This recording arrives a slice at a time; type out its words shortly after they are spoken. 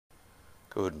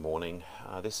Good morning.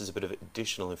 This is a bit of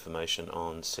additional information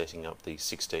on setting up the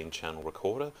 16 channel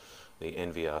recorder, the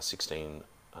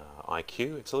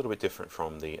NVR16IQ. It's a little bit different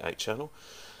from the 8 channel.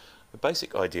 The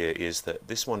basic idea is that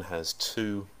this one has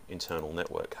two internal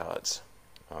network cards.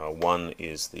 One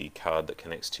is the card that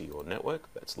connects to your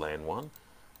network, that's LAN 1,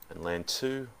 and LAN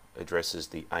 2 addresses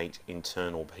the 8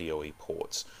 internal PoE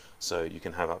ports. So you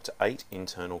can have up to 8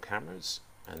 internal cameras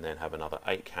and then have another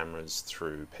 8 cameras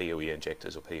through PoE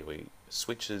injectors or PoE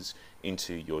switches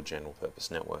into your general purpose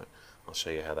network. I'll show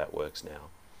you how that works now.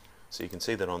 So you can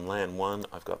see that on LAN 1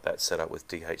 I've got that set up with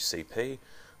DHCP.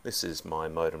 This is my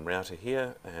modem router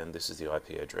here, and this is the IP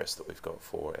address that we've got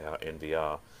for our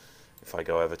NVR. If I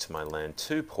go over to my LAN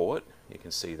 2 port, you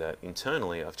can see that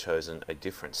internally I've chosen a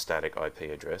different static IP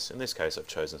address. In this case I've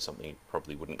chosen something you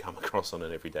probably wouldn't come across on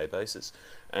an everyday basis,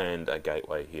 and a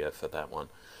gateway here for that one.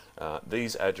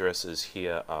 These addresses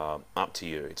here are up to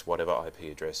you. It's whatever IP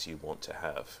address you want to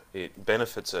have. It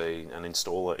benefits an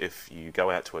installer if you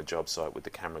go out to a job site with the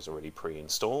cameras already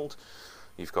pre-installed.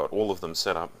 You've got all of them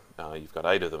set up, you've got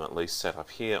 8 of them at least set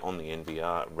up here on the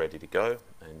NVR ready to go,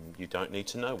 and you don't need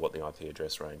to know what the IP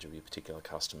address range of your particular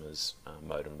customer's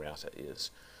modem router is.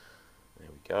 There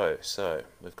we go. So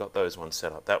we've got those ones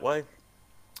set up that way,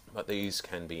 but these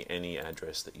can be any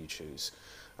address that you choose.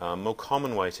 More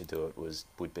common way to do it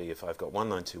would be if I've got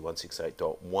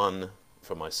 192.168.1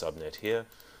 for my subnet here,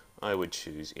 I would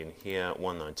choose in here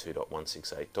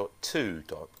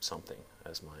 192.168.2. something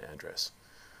as my address.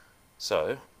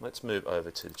 So let's move over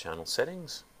to the channel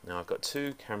settings. Now I've got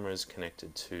 2 cameras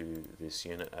connected to this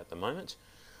unit at the moment.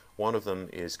 One of them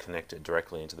is connected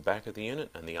directly into the back of the unit,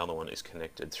 and the other one is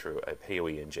connected through a PoE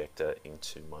injector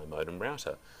into my modem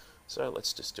router. So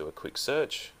let's just do a quick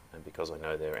search, and because I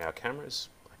know they're our cameras,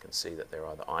 I can see that they're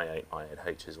either I8,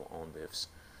 I8Hs or ONVIFs.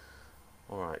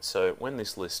 Alright, so when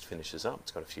this list finishes up, it's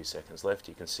got a few seconds left,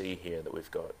 you can see here that we've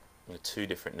got 2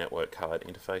 different network card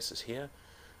interfaces here,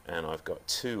 and I've got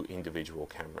 2 individual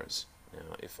cameras.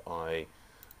 Now if I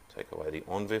take away the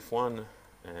ONVIF one,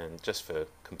 and just for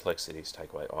complexities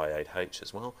take away I8H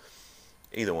as well,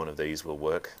 either one of these will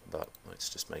work, but let's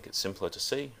just make it simpler to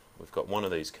see. We've got one of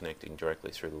these connecting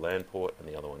directly through the LAN port and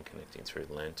the other one connecting through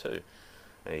the LAN 2.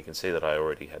 Now you can see that I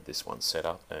already had this one set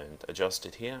up and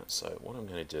adjusted here, so what I'm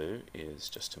going to do is,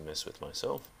 just to mess with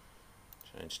myself,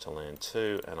 change to LAN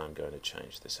 2, and I'm going to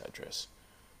change this address.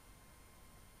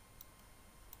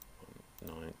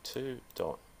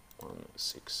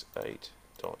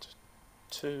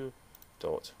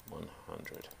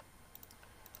 192.168.2.100,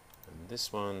 and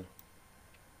this one,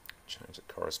 change the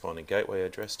corresponding gateway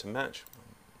address to match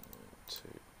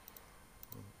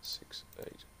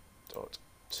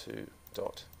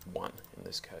 192.168.2.1 in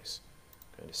this case.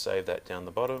 I'm going to save that down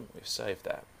the bottom. We've saved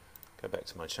that. Go back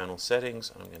to my channel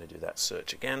settings, and I'm going to do that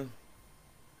search again.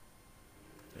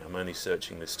 Now I'm only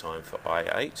searching this time for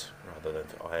I8 rather than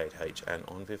for I8H and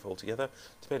ONVIF altogether.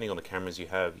 Depending on the cameras you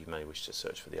have, you may wish to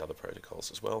search for the other protocols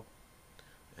as well.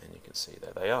 And you can see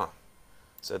there they are.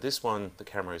 So this one, the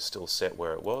camera is still set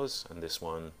where it was, and this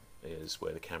one is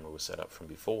where the camera was set up from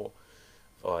before.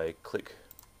 If I click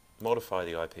modify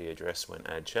the IP address when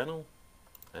add channel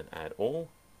and add all,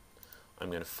 I'm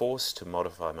going to force to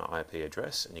modify my IP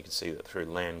address, and you can see that through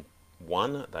LAN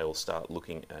 1 they will start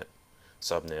looking at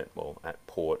subnet, well, at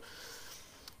port,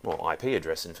 well, IP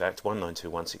address in fact,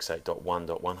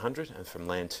 192.168.1.100, and from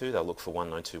LAN 2 they'll look for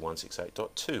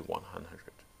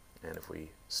 192.168.2.100. And if we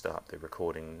start the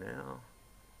recording now,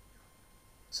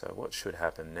 so what should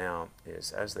happen now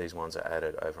is, as these ones are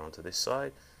added over onto this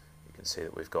side, you can see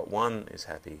that we've got one is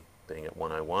happy being at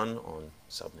 101 on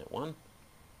subnet 1,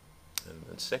 and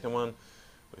the second one,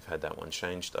 we've had that one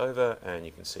changed over, and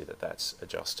you can see that that's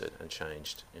adjusted and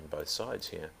changed in both sides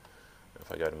here. If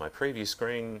I go to my preview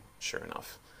screen, sure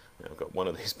enough, I've got one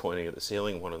of these pointing at the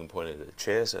ceiling, one of them pointing at the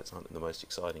chair, so it's not the most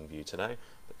exciting view today,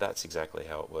 but that's exactly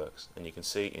how it works. And you can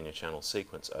see in your channel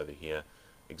sequence over here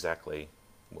exactly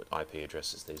what IP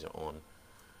addresses these are on.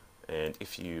 And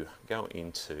if you go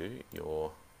into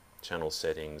your channel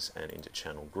settings and into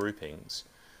channel groupings,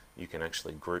 you can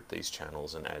actually group these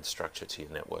channels and add structure to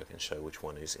your network and show which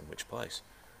one is in which place.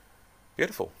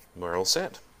 Beautiful, we're all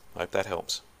set. Hope that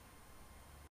helps.